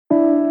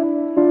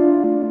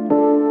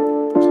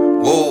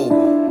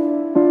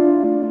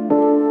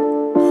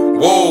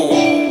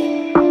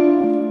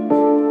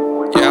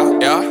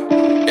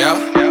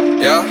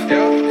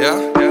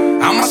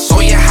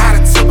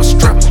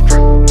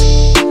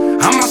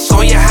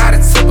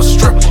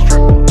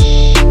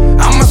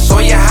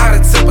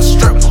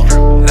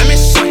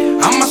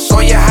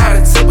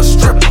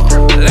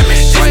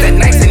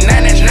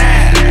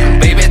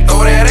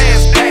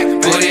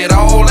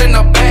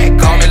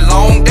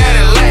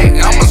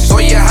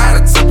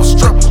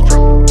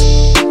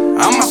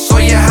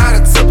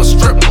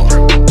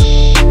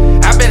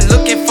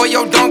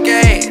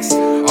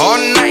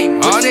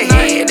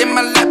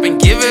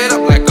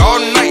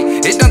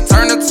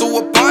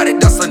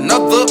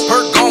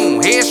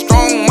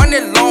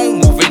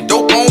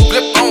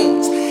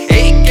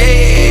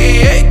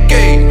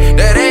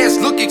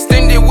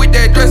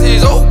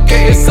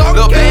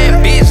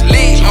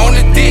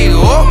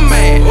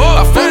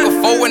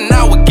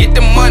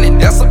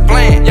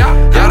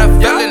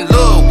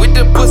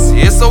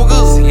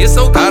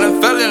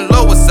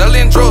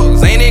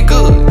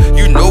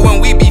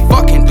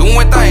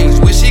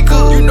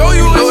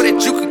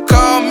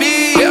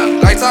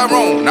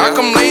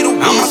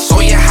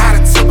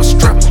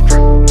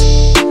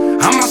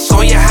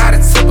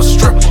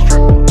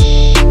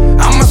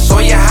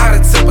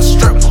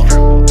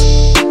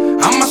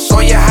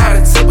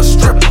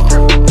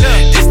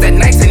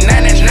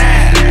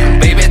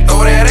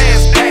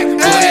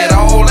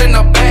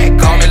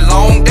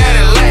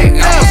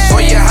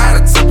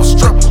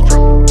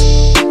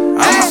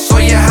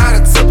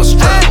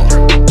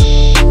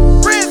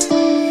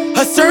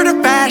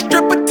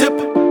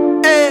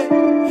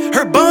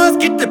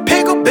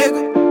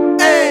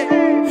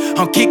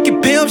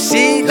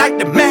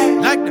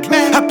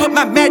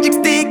my magic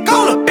stick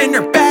all up in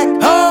her back.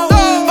 Oh,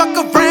 fuck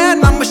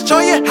around, I'ma show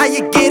you how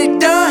you get it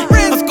done.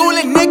 I'm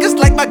schooling niggas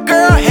like my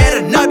girl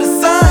had another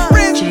son.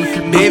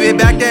 Baby,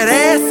 back that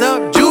ass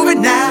up,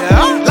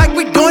 juvenile. Like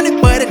we doing it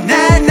for the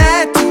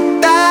 992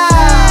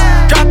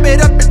 style. Drop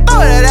it up and throw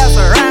that ass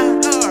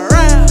around.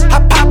 I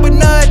pop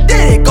another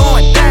ditty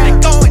going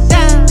down.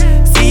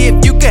 See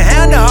if you can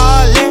handle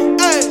all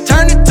that.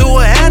 Turn it to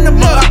an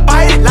animal, I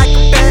bite it like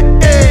a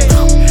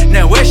bat.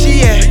 Now where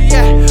she at?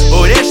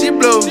 Oh, there she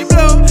blow.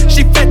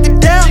 She fat to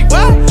death.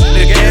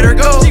 Look at her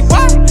go.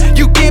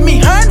 You give me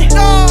honey,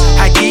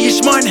 I give you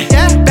shmoney.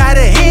 By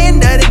the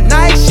end of the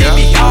night, she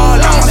be all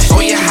on I'ma me. show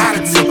you how to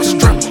tip a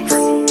stripper.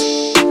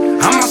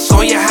 I'ma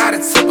show you how to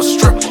tip a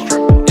stripper.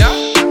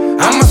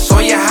 I'ma show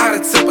you how to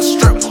tip a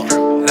stripper.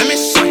 Let me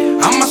show you.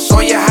 I'ma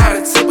show you how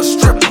to tip a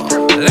stripper.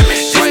 Let me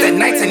show you. That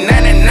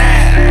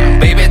 1999,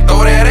 baby,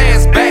 throw that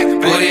ass back.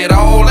 Put it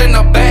all in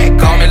the bag.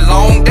 Call me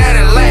long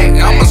daddy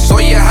leg. I'ma show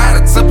you how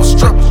to tip a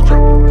stripper.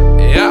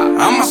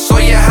 I'ma show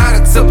you how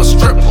to tip a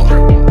stripper.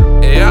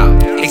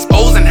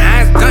 Exposing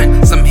how it's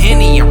done. Some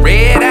Henny and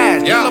red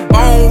eyes. Yellow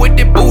bone with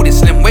the booty,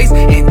 slim waist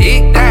and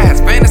thick thighs.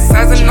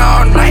 Fantasizing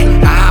all night.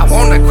 I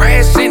wanna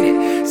crash in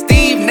it.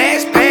 Steve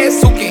Nash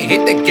pass who can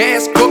hit the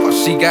gas quicker.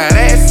 She got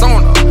ass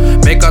on her.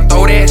 Make her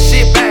throw that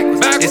shit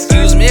backwards.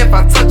 Excuse me if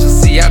I touch her.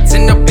 See, I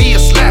tend to be a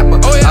slapper.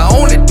 I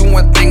only do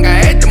one thing. I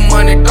had the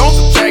money, don't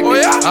subtract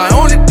it. I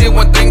only did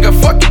one thing. I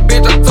fuck it,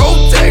 bitch. I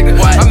told tag it.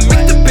 I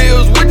mix the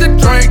pills with the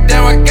drink.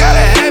 Damn, I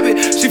gotta have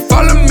it. She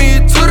follow me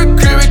to the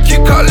crib and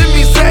keep calling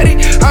me Zaddy.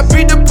 I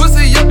beat the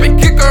pussy up and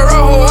kick her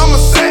out. Oh, I'm a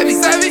savvy.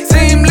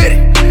 Team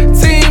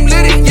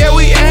litty, yeah,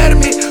 we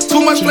adamant.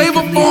 Too much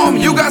flavor for 'em.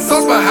 You got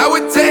sauce, but how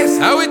it tastes?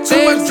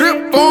 Too much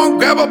drip for 'em.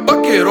 Grab a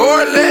bucket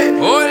or a leg.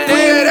 Put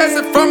that ass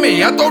in front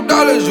me. I throw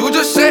dollars, you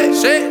just shit.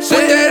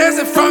 Put that ass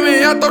in front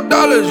me. I throw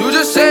dollars, you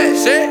just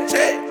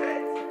shit.